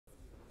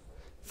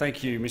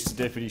Thank you, Mr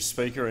Deputy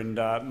Speaker, and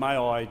may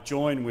I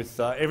join with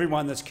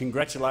everyone that's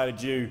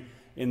congratulated you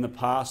in the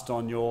past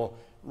on your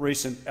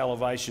recent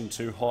elevation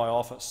to high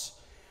office.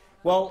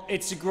 Well,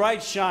 it's a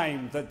great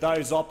shame that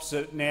those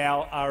opposite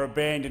now are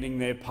abandoning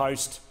their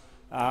post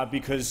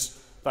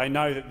because they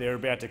know that they're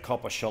about to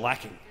cop a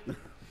shellacking.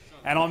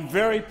 And I'm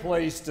very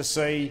pleased to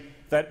see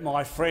that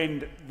my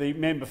friend, the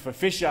member for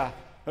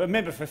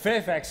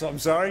Fairfax,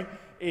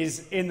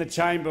 is in the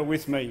chamber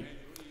with me,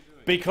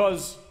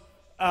 because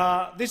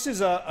this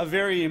is a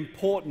very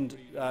important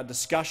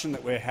discussion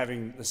that we're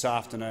having this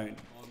afternoon.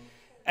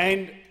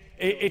 And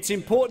it's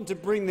important to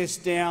bring this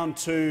down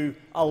to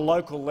a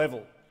local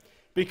level,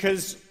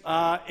 because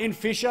in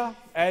Fisher,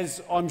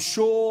 as I'm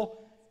sure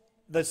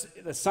the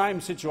same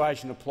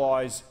situation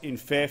applies in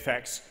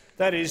Fairfax,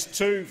 that is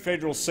 2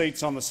 federal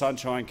seats on the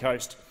Sunshine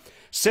Coast,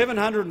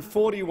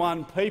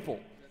 741 people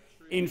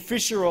in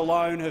Fisher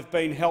alone have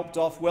been helped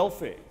off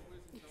welfare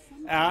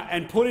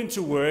and put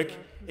into work,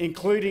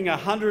 including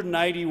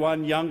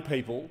 181 young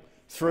people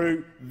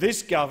through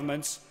this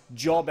government's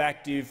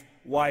job-active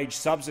wage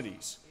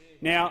subsidies.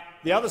 Now,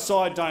 the other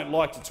side don't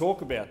like to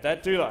talk about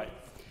that, do they?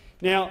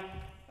 Now,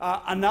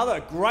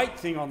 another great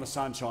thing on the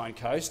Sunshine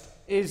Coast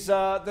is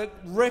that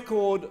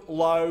record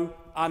low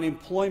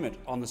unemployment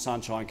on the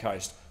Sunshine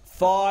Coast,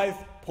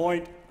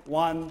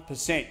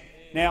 5.1%.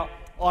 Now,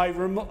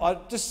 I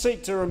just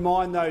seek to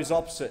remind those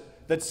opposite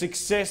that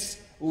success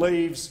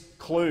leaves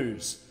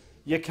clues.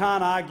 You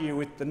can't argue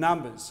with the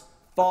numbers.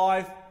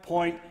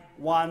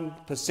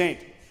 5.1%.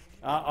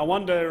 I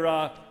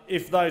wonder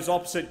if those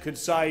opposite could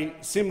say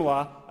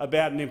similar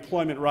about an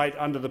employment rate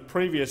under the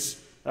previous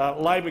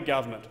Labor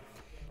government.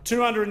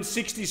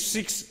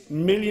 $266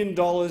 million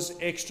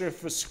extra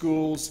for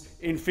schools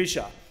in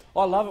Fisher.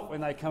 I love it when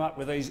they come up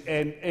with these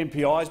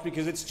MPIs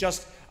because it's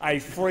just a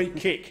free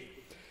kick.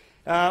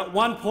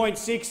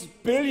 $1.6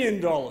 billion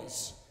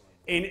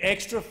in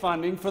extra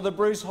funding for the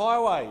Bruce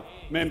Highway,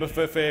 member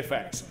for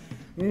Fairfax.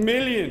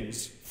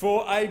 Millions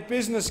for a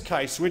business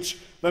case, which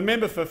the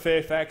member for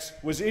Fairfax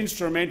was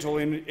instrumental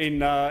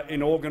in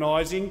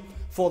organising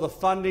for the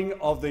funding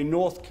of the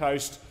North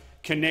Coast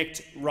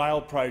Connect rail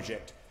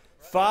project,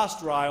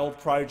 fast rail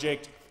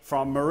project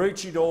from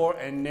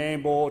Maroochydore and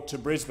Nambour to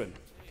Brisbane.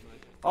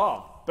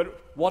 Oh,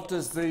 but what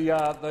does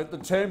the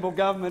Turnbull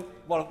government,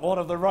 what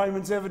have the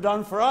Romans ever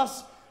done for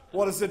us?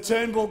 What has the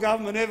Turnbull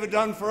government ever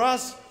done for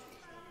us?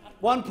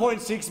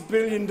 $1.6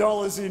 billion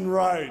in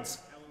roads.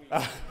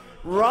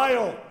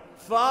 Rail,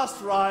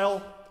 fast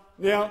rail.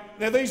 Now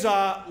these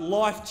are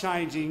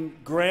life-changing,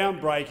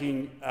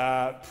 groundbreaking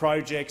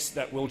projects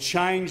that will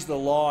change the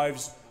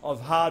lives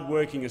of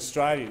hard-working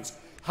Australians,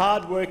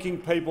 hard-working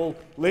people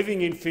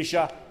living in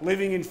Fisher,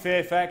 living in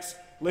Fairfax,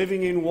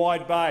 living in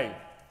Wide Bay.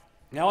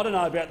 Now, I don't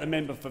know about the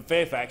member for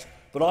Fairfax,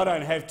 but I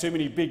don't have too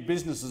many big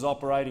businesses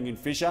operating in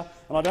Fisher,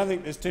 and I don't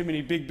think there's too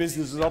many big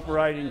businesses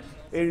operating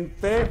in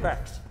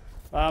Fairfax.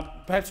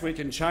 Perhaps we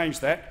can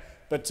change that,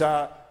 but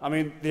I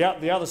mean,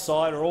 the other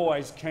side are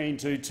always keen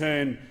to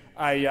turn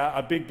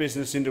a big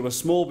business into a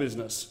small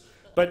business.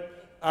 But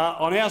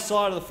on our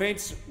side of the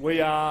fence, we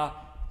are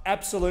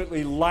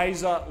absolutely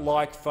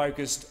laser-like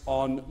focused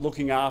on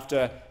looking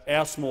after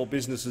our small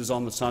businesses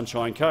on the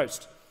Sunshine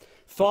Coast.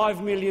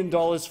 $5 million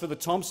for the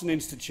Thomson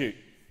Institute.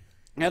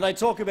 Now, they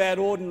talk about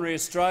ordinary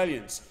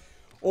Australians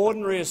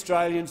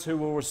who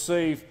will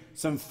receive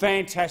some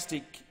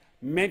fantastic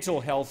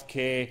mental health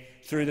care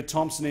through the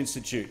Thomson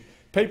Institute,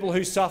 people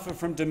who suffer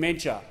from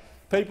dementia,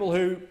 people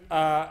who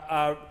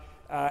are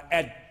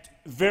at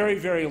very,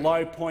 very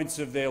low points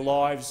of their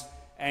lives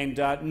and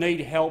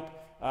need help,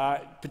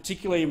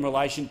 particularly in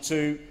relation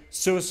to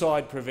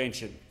suicide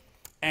prevention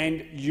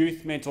and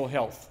youth mental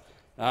health.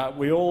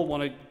 We all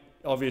want to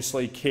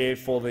obviously care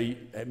for the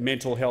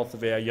mental health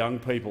of our young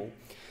people.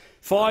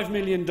 $5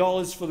 million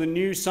for the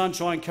new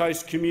Sunshine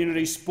Coast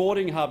Community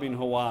Sporting Hub in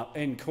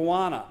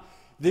Kawana.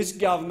 This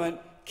government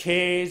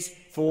cares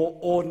for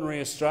ordinary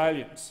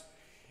Australians.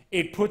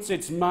 It puts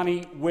its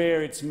money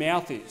where its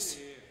mouth is.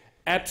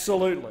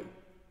 Absolutely.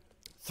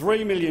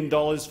 $3 million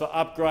for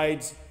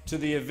upgrades to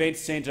the event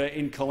centre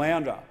in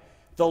Caloundra.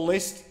 The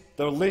list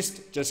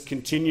just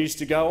continues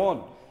to go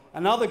on.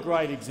 Another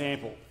great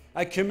example.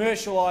 A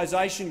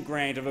commercialisation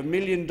grant of $1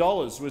 million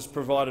was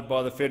provided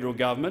by the federal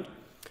government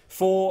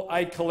for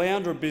a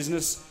Caloundra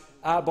business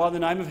by the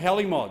name of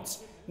Helimods.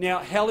 Now,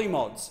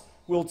 Helimods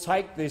will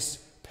take this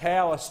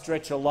power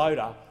stretcher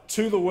loader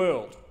to the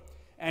world,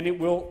 and it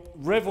will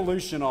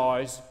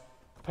revolutionise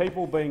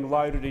people being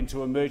loaded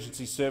into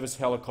emergency service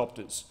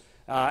helicopters.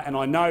 And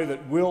I know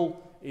that Will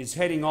is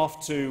heading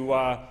off to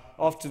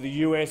the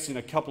US in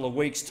a couple of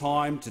weeks'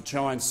 time to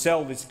try and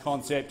sell this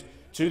concept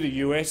to the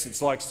US.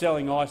 It's like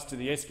selling ice to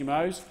the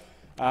Eskimos,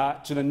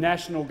 to the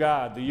National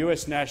Guard, the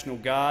US National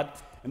Guard,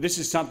 and this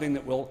is something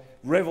that will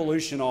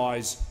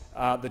revolutionise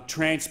the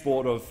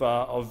transport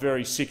of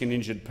very sick and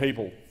injured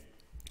people.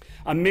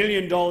 $1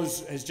 million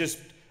has just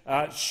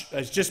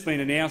been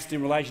announced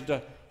in relation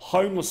to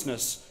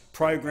homelessness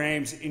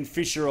programs in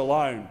Fisher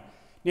alone.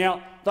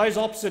 Now, those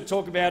opposite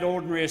talk about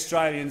ordinary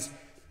Australians.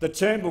 The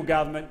Turnbull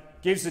government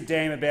gives a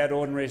damn about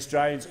ordinary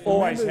Australians,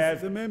 always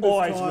have,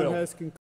 always will.